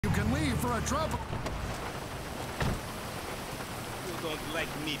for a trouble. You don't like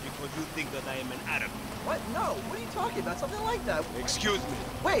me because you think that I am an Arab. What? No. What are you talking about? Something like that. Excuse me.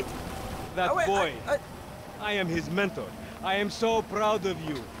 Wait. That wait, boy. I am his mentor. I am so proud of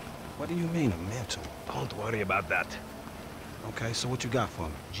you. What do you mean, a mentor? Don't worry about that. Okay, so what you got for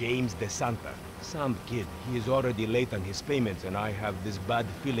me? James DeSanta. Some kid. He is already late on his payments, and I have this bad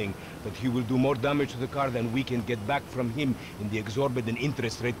feeling that he will do more damage to the car than we can get back from him in the exorbitant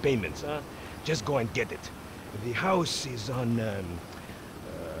interest rate payments, huh? Just go and get it. The house is on,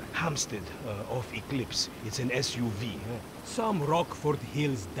 Hampstead, off Eclipse. It's an SUV. Some Rockford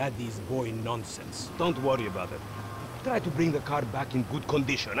Hills daddy's boy nonsense. Don't worry about it. Try to bring the car back in good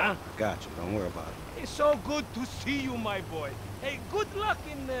condition, huh? Gotcha, don't worry about it. It's so good to see you, my boy. Hey, good luck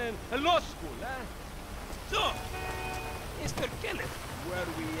in law school, huh? So, Mr. Kenneth, where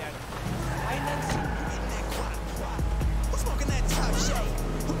we at? Financing? Who's smoking that top shade?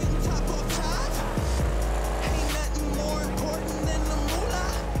 Who getting top off top? Ain't nothing more important than the moolah.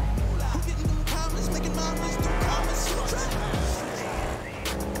 Who getting them commas, making mamas do Kama Sutra?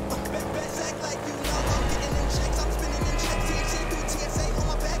 Best act like you know I'm getting them checks. I'm spinning them checks. THC through TSA on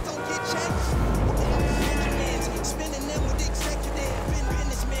my back, don't get checked. Benjamins, spinning them with the executive. Been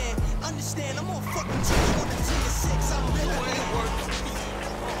businessman, understand I'm on fucking 2 on the 10-6. I'm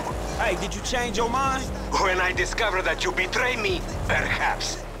Hey, did you change your mind? When I discover that you betray me,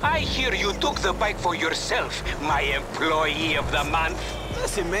 perhaps. I hear you took the bike for yourself, my employee of the month.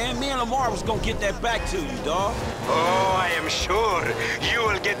 Listen, man, me and Lamar was gonna get that back to you, dawg. Oh, I am sure. You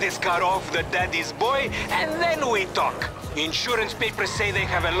will get this car off the daddy's boy, and then we talk. Insurance papers say they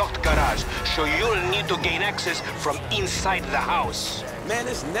have a locked garage, so you'll need to gain access from inside the house. Man,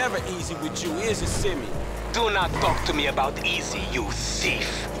 it's never easy with you, is it, Simi? Do not talk to me about easy, you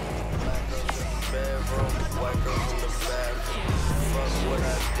thief. White girl in the bathroom. Fuck what I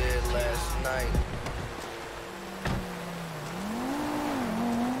did last night.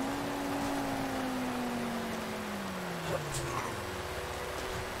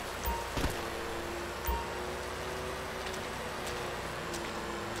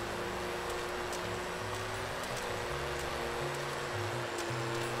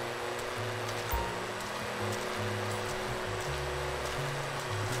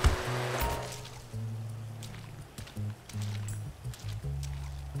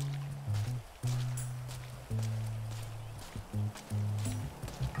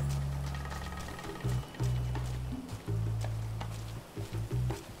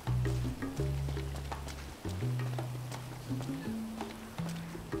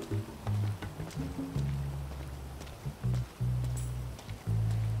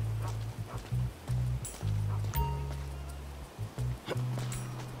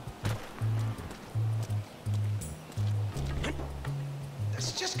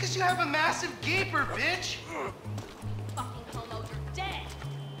 Just because you have a massive gaper, bitch! Fucking homo, you're dead!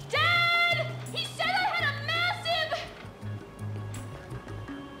 Dead! He said I had a massive...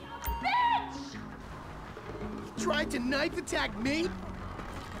 Bitch! Tried to knife attack me?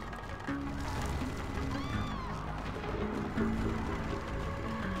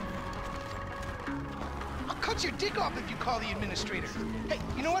 I'll cut your dick off if you call the administrator. Hey,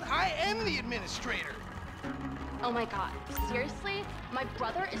 you know what? I am the administrator. Oh my god, seriously? My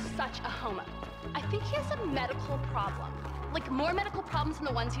brother is such a homo. I think he has a medical problem. Like, more medical problems than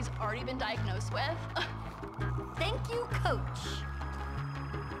the ones he's already been diagnosed with. Thank you, Coach.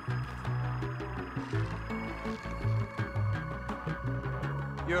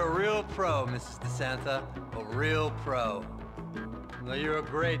 You're a real pro, Mrs. DeSanta. A real pro. No, you're a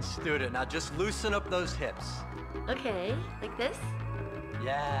great student. Now just loosen up those hips. Okay, like this?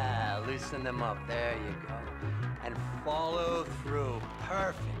 Yeah, loosen them up. There you go. And follow through.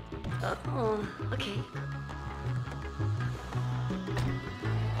 Perfect. Oh, okay.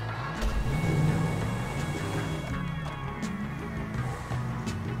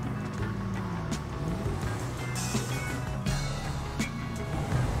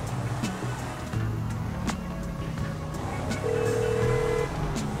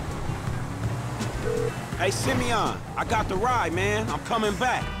 Hey, Simeon, I got the ride, man. I'm coming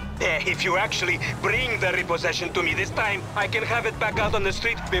back. If you actually bring the repossession to me this time, I can have it back out on the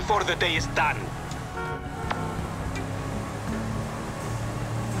street before the day is done.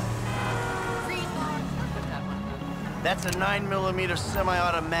 That's a 9mm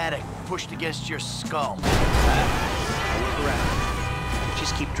semi-automatic pushed against your skull. I'll look around.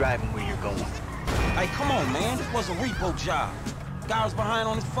 Just keep driving where you're going. Hey, come on, man. This was a repo job. Guy was behind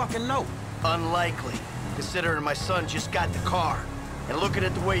on his fucking note. Unlikely, considering my son just got the car. And looking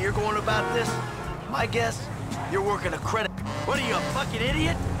at the way you're going about this, my guess, you're working a credit. What are you, a fucking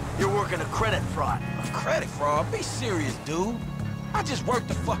idiot? You're working a credit fraud. A credit fraud? Be serious, dude. I just worked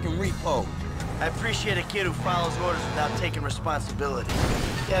the fucking repo. I appreciate a kid who follows orders without taking responsibility.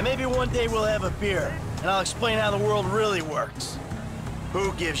 Yeah, maybe one day we'll have a beer, and I'll explain how the world really works.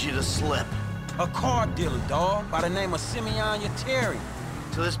 Who gives you the slip? A car dealer, dawg, by the name of Simeon Yetarian.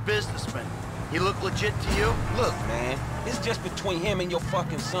 So this businessman, he look legit to you? Look, man, it's just between him and your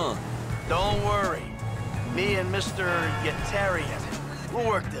fucking son. Don't worry. Me and Mr. Yetarian, we'll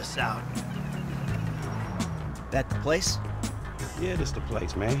work this out. That the place? Yeah, this the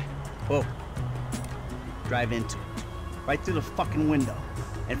place, man. Whoa. Drive into it. Right through the fucking window.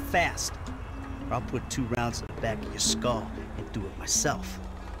 And fast. Or I'll put 2 rounds in the back of your skull and do it myself.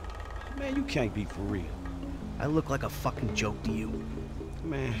 Man, you can't be for real. I look like a fucking joke to you.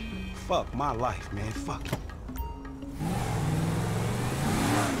 Man, fuck my life, man. Fuck it.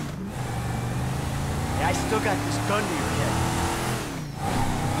 Yeah, I still got this gun to your head.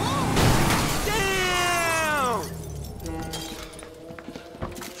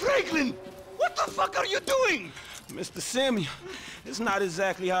 Franklin! What the fuck are you doing? Mr. Simeon, it's not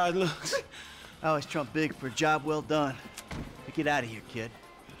exactly how it looks. I always trump big for a job well done. Now get out of here, kid.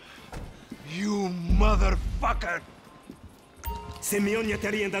 You motherfucker! Simeon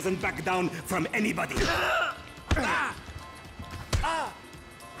Yetarian doesn't back down from anybody.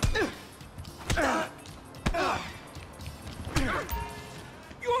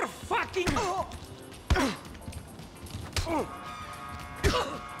 You're fucking...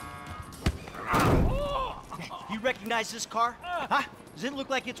 You recognize this car? Huh? Does it look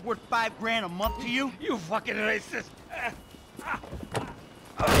like it's worth $5 grand a month to you? You fucking racist!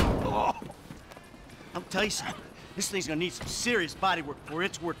 I'll tell you something. This thing's gonna need some serious body work before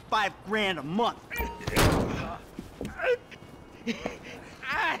it's worth $5 grand a month.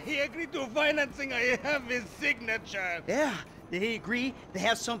 He agreed to financing. I have his signature. Yeah? Did he agree to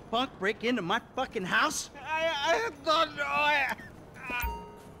have some punk break into my fucking house? I don't know.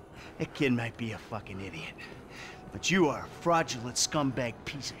 That kid might be a fucking idiot. But you are a fraudulent scumbag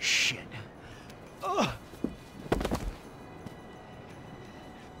piece of shit. Ugh.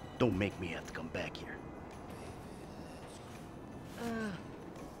 Don't make me have to come back here.